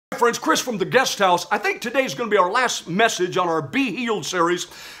friends, Kris from the guest house. I think today's going to be our last message on our Be Healed series,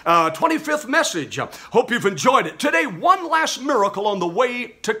 25th message. Hope you've enjoyed it. Today, one last miracle on the way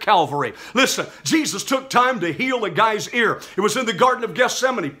to Calvary. Listen, Jesus took time to heal a guy's ear. It was in the Garden of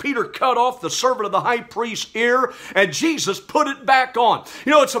Gethsemane. Peter cut off the servant of the high priest's ear, and Jesus put it back on.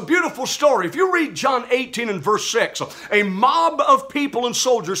 You know, it's a beautiful story. If you read John 18 and verse 6, a mob of people and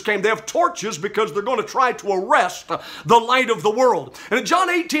soldiers came. They have torches because they're going to try to arrest the light of the world. And in John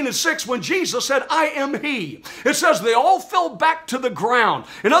 18 and 6, when Jesus said, "I am He," it says they all fell back to the ground.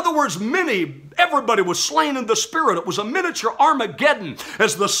 In other words, everybody was slain in the Spirit. It was a miniature Armageddon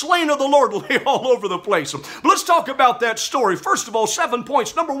as the slain of the Lord lay all over the place. But let's talk about that story. First of all, 7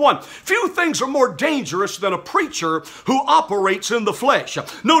 points. Number one, few things are more dangerous than a preacher who operates in the flesh.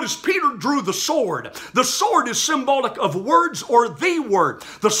 Notice Peter drew the sword. The sword is symbolic of words or the word.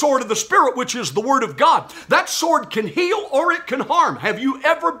 The sword of the Spirit, which is the word of God. That sword can heal or it can harm. Have you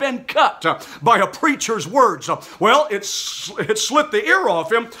ever been cut by a preacher's words? Well, it slit the ear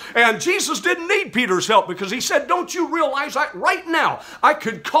off him, and Jesus didn't need Peter's help because he said, "Don't you realize right now I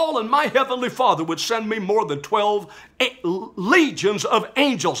could call and my heavenly Father would send me more than 12 legions of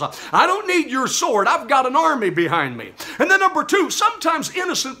angels. I don't need your sword. I've got an army behind me." And then number two, sometimes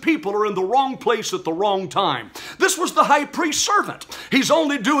innocent people are in the wrong place at the wrong time. This was the high priest's servant. He's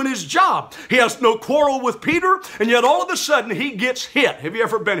only doing his job. He has no quarrel with Peter, and yet all of a sudden he gets hit. Have you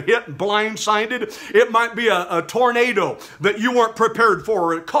ever been hit, blindsided? It might be a tornado that you weren't prepared for,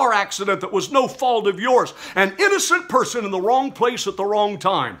 or a car accident that was no fault of yours. An innocent person in the wrong place at the wrong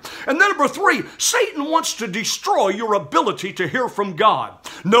time. And then number three, Satan wants to destroy your ability to hear from God.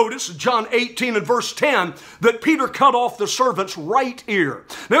 Notice John 18 and verse 10 that Peter cut off the servant's right ear.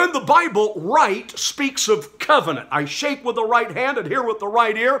 Now in the Bible, right speaks of covenant. I shake with the right hand and hear with the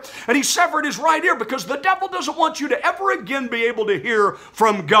right ear. And he severed his right ear because the devil doesn't want you to ever again be able to hear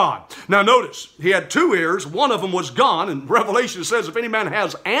from God. Now notice, he had two ears. One of them was gone. And Revelation says if any man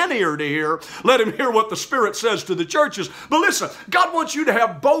has an ear to hear, let him hear what the Spirit says to the churches. But listen, God wants you to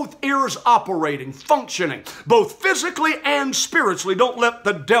have both ears operating, functioning, both physically and spiritually. Don't let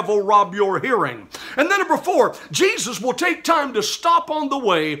the devil rob your hearing. And then number four, Jesus will take time to stop on the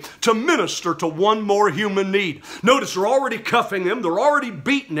way to minister to one more human need. Notice they're already cuffing him. They're already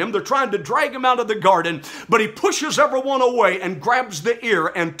beating him. They're trying to drag him out of the garden. But he pushes everyone away and grabs the ear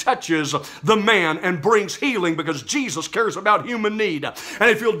and touches the man and brings healing because Jesus cares about human need. And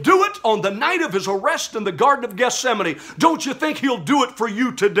if he'll do it on the night of his arrest in the Garden of Gethsemane, don't you think he'll do it for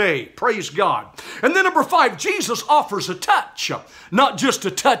you today? Praise God. And then number five, Jesus offers a touch, not just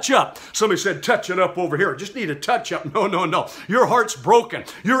a touch up. Somebody said, touch it up over here. Just need a touch up. No, no, no. Your heart's broken.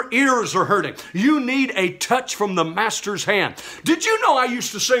 Your ears are hurting. You need a touch from the Master's hand. Did you know I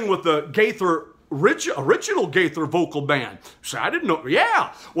used to sing with the Gaither original Gaither vocal band? So I didn't know.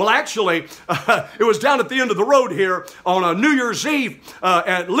 Yeah. Well, actually, it was down at the end of the road here on a New Year's Eve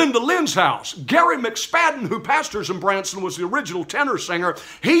at Linda Lynn's house. Gary McSpadden, who pastors in Branson, was the original tenor singer.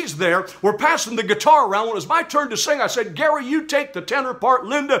 He's there. We're passing the guitar around. When it was my turn to sing, I said, "Gary, you take the tenor part.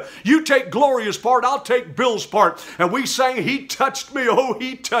 Linda, you take Gloria's part. I'll take Bill's part." And we sang, "He touched me. Oh,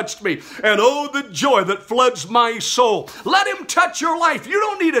 he touched me. And oh, the joy that floods my soul." Let him touch your life. You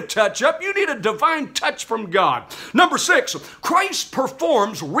don't need a touch up. You need a divine touch from God. Number six, Christ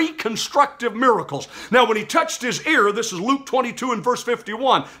performs reconstructive miracles. Now, when he touched his ear, this is Luke 22 and verse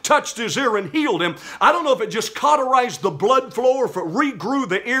 51, touched his ear and healed him. I don't know if it just cauterized the blood flow or if it regrew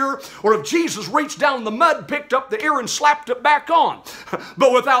the ear or if Jesus reached down in the mud, picked up the ear and slapped it back on.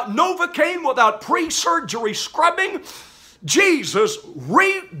 But without Novocaine, without pre-surgery scrubbing, Jesus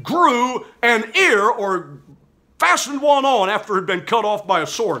regrew an ear or fastened one on after it had been cut off by a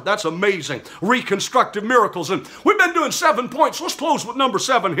sword. That's amazing. Reconstructive miracles. And we've been doing 7 points. Let's close with number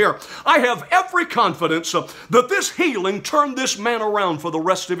 7 here. I have every confidence that this healing turned this man around for the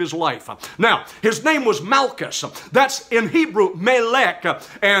rest of his life. Now, his name was Malchus. That's in Hebrew, Melech,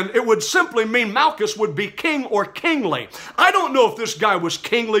 and it would simply mean Malchus would be king or kingly. I don't know if this guy was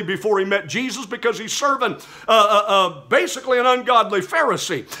kingly before he met Jesus because he's serving basically an ungodly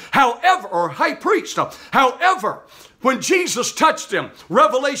Pharisee. However, or high priest. However, when Jesus touched him,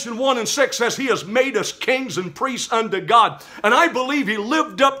 Revelation 1 and 6 says he has made us kings and priests unto God. And I believe he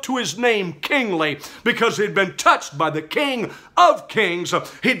lived up to his name, kingly, because he'd been touched by the King of Kings.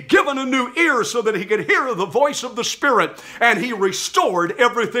 He'd given a new ear so that he could hear the voice of the Spirit, and he restored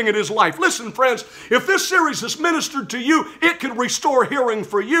everything in his life. Listen, friends, if this series has ministered to you, it can restore hearing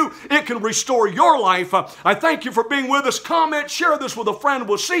for you. It can restore your life. I thank you for being with us. Comment, share this with a friend.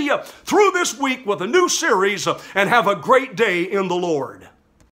 We'll see you through this week with a new series, and have a great day in the Lord.